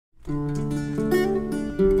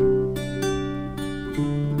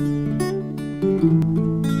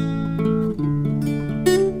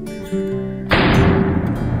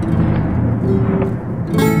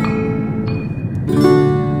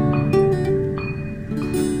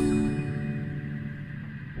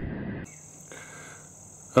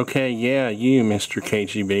Okay, yeah, you, Mr.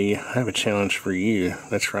 KGB, I have a challenge for you.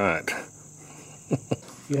 That's right.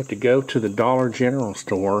 You have to go to the Dollar General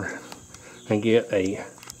store and get a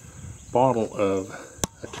bottle of,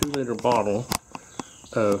 a 2-liter bottle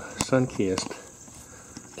of Sunkist,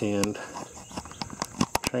 and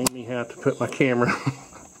train me how to put my camera on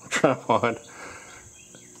a tripod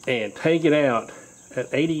and take it out at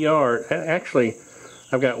 80 yards. Actually,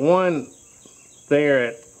 I've got one there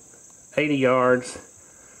at 80 yards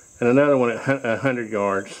and another one at 100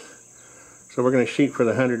 yards. So we're going to shoot for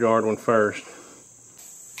the 100-yard one first.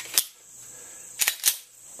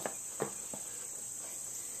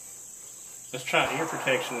 Let's try ear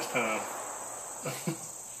protection this time.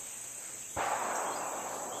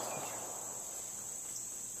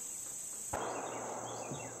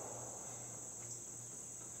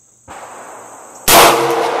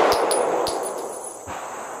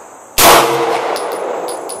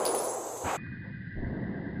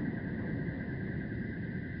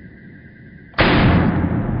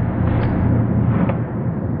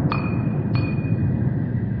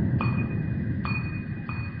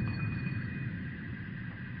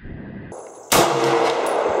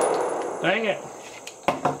 Dang it.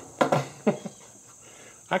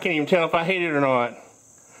 I can't even tell if I hit it or not.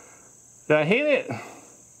 Did I hit it?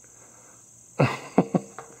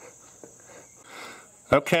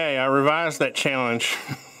 Okay, I revised that challenge.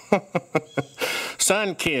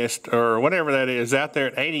 Sunkist, or whatever that is, out there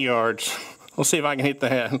at 80 yards. We'll see if I can hit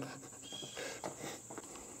that.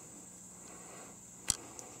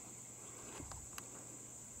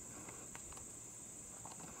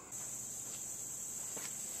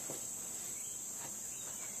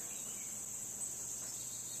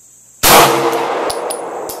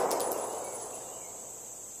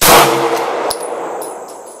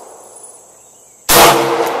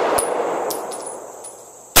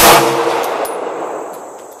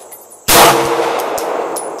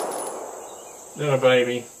 Oh,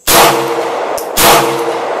 baby.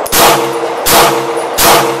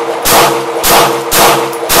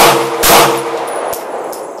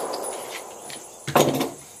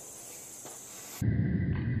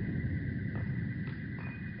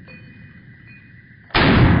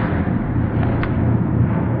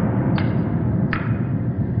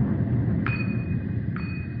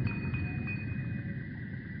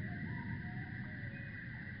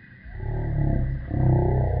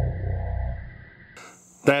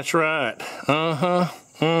 That's right.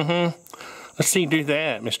 Let's see you do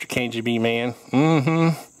that, Mr. KGB man.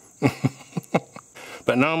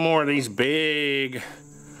 But no more of these big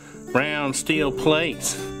round steel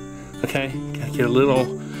plates. Okay, gotta get a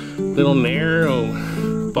little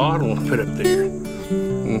narrow bottle to put up there.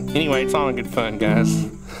 Anyway, it's all in good fun, guys.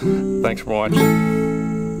 Thanks for watching.